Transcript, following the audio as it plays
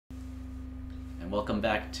welcome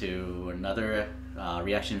back to another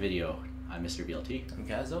reaction video. I'm Mr. BLT. I'm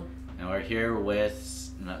Gazo. And we're here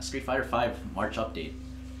with Street Fighter V March update.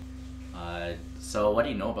 So what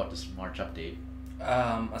do you know about this March update?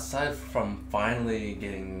 Aside from finally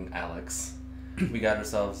getting Alex, we got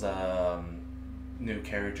ourselves new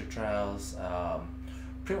character trials,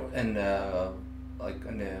 and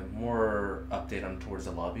more update on towards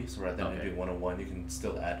the lobby. So rather than doing 101, you can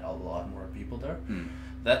still add a lot more people there.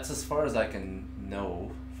 That's as far as I can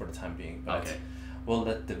know for the time being. But we'll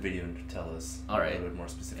let the video tell us a little bit more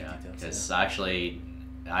specific details. Because actually,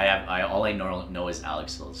 all I know is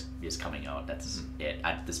Alex is coming out. That's it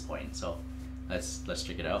at this point. So let's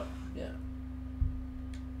check it out. Yeah.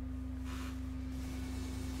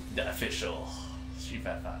 The official Street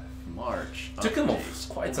Fighter V. March. Took them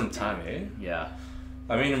quite some time, eh? Yeah.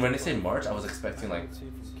 I mean, when they say March, I was expecting like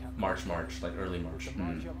March, like early March,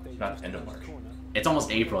 not end of March. It's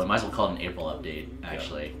almost April. I might as well call it an April update,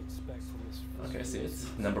 actually. Okay, see, it's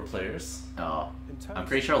number of players. Oh, I'm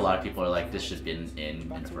pretty sure a lot of people are like, this should have been in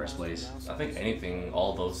the first place. I think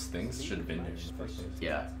all those things should have been there in the first place.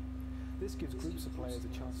 Yeah. This gives groups of players a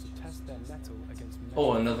chance to test their mettle against.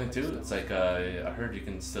 Oh, another thing too. It's like I heard you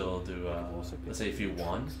can still do. Let's say if you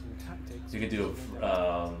won, you can do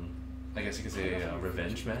I guess you could say a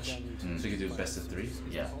revenge match. So you can do best of 3.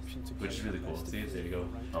 Yeah. Which is really cool. See, there you go.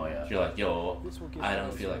 Oh yeah. You're like, yo, I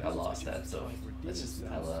don't feel like I lost that, so let's just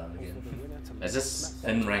battle out again. Is this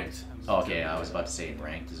and ranked? Oh, okay, I was about to say in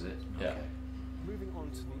ranked, is it? Yeah. Okay. Moving on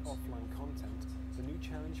to the offline content, the new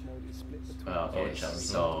challenge mode is split between Okay,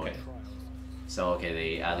 so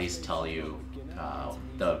they at least tell you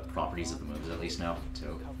the properties of the moves at least now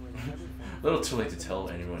too. A little too late to tell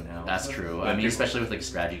anyone now. That's true. I mean, especially with like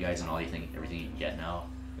strategy guides and everything you can get now.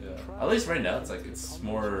 Yeah. At least right now, it's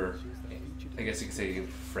more, I guess you could say,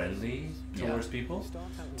 friendly towards people,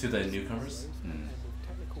 to the newcomers.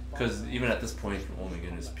 Because even at this point, oh my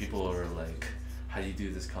goodness, people are like, how do you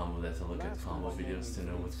do this combo? They have to look at combo videos to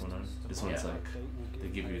know what's going on. This one's like, they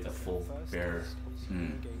give you the full bare.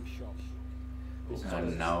 And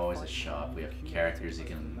now is a shop. We have characters you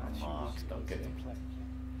can unlock. Okay.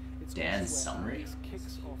 Dan's summary?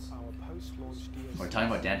 We're talking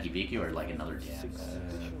about Dan Hibiki or like another Dan?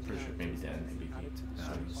 Pretty sure maybe Dan Hibiki.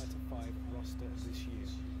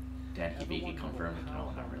 Dan Hibiki confirmed?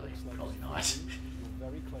 No, not really. Probably not.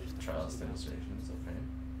 Trials demonstrations, okay.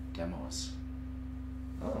 Demos.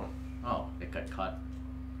 Oh. Oh, it got caught.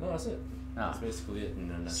 No, that's it. That's basically it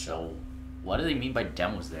in a nutshell. So, what do they mean by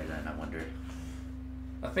demos there then, I wonder?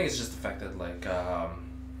 I think it's just the fact that like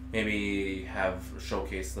maybe have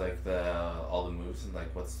showcase like all the moves and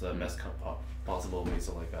like what's the best possible way,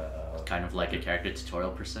 so like kind of like a character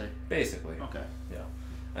tutorial per se. Basically. Okay. Yeah,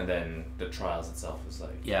 and then the trials itself is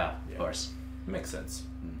like of course. Makes sense.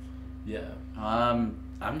 Yeah. I'm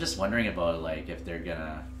just wondering about like if they're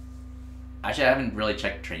gonna. Actually, I haven't really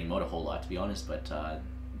checked training mode a whole lot to be honest, but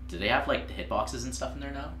do they have like the hitboxes and stuff in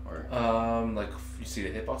there now, or? Like you see the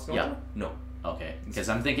hitbox going through? No. Okay, because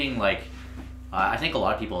I'm thinking like, I think a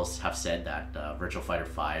lot of people have said that Virtual Fighter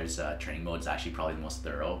 5's training mode is actually probably the most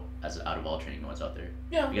thorough out of all training modes out there.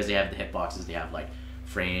 Yeah. Because they have the hitboxes, they have like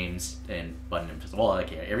frames and button inputs. Well,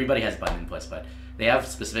 like everybody has button inputs, but they have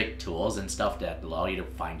specific tools and stuff that allow you to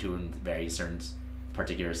fine tune very certain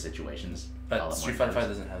particular situations. But Street Fighter 5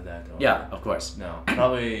 doesn't have that. Yeah, of course. No,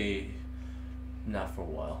 probably not for a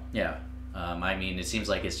while. Yeah. I mean, it seems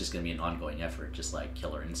like it's just going to be an ongoing effort, just like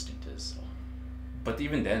Killer Instinct is. So. But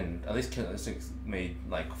even then, at least Killer Instinct made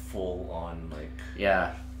like full on like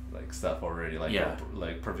stuff already, like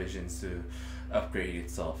like provisions to upgrade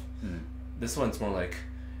itself. This one's more like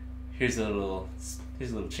here's a little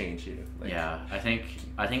change here. Like, I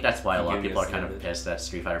think that's why a lot of people are kind of pissed at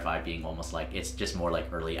Street Fighter V being almost like it's just more like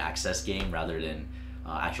early access game rather than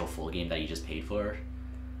actual full game that you just paid for.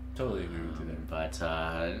 Totally agree with you there. But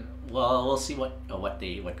well, we'll see what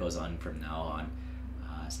goes on from now on.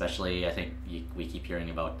 Especially, I think we keep hearing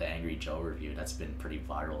about the Angry Joe review. That's been pretty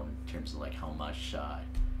viral in terms of like how much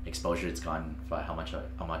exposure it's gotten, how much of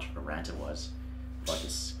a rant it was about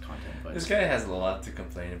this content. But this guy has a lot to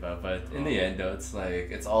complain about, but in the end, though, it's like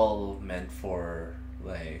it's all meant for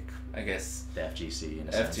like I guess the FGC in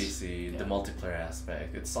a sense. The multiplayer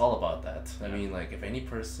aspect. It's all about that. I mean, like if any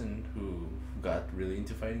person who got really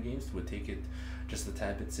into fighting games would take it just a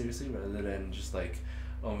tad bit seriously rather than just like,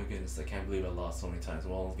 oh my goodness, I can't believe I lost so many times.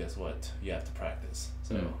 Well, guess what? You have to practice.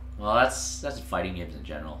 So well, that's fighting games in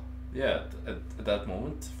general. Yeah, at that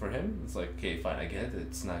moment for him, it's like, okay, fine, I get it.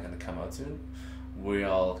 It's not gonna come out soon. We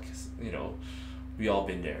all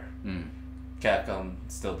been there. Capcom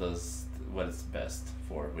still does what it's best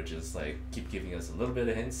for, which is like keep giving us a little bit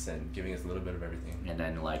of hints and giving us a little bit of everything. And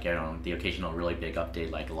then like I don't know, the occasional really big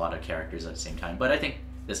update, like a lot of characters at the same time. But I think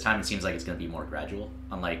this time it seems like it's going to be more gradual,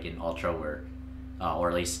 unlike in Ultra where, or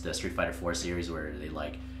at least the Street Fighter 4 series where they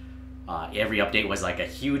like every update was like a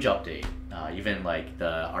huge update. Even like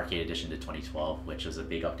the arcade edition to 2012, which was a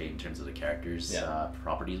big update in terms of the characters,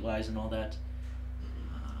 properties wise and all that.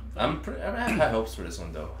 I have high hopes for this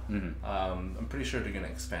one though. Mm-hmm. I'm pretty sure they're gonna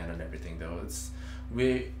expand on everything though.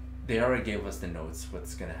 They already gave us the notes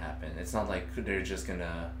what's gonna happen. It's not like they're just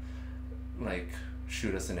gonna like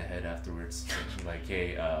shoot us in the head afterwards. Like, hey,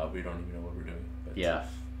 we don't even know what we're doing. But, yeah.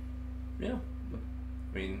 Yeah.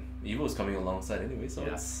 I mean, Evo is coming alongside anyway, so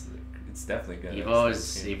it's definitely gonna. Evo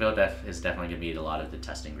is definitely gonna be a lot of the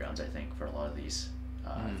testing grounds, I think, for a lot of these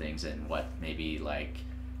things, and what maybe like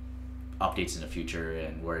updates in the future,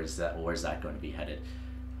 and where's that going to be headed.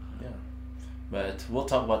 Yeah, but we'll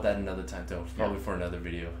talk about that another time though, probably for another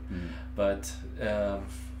video. But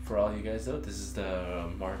for all you guys though, this is the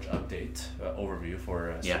March update overview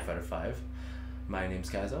for Street Fighter 5. My name's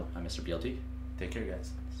Kazo. I'm Mr. BLT. Take care,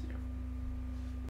 guys. See ya.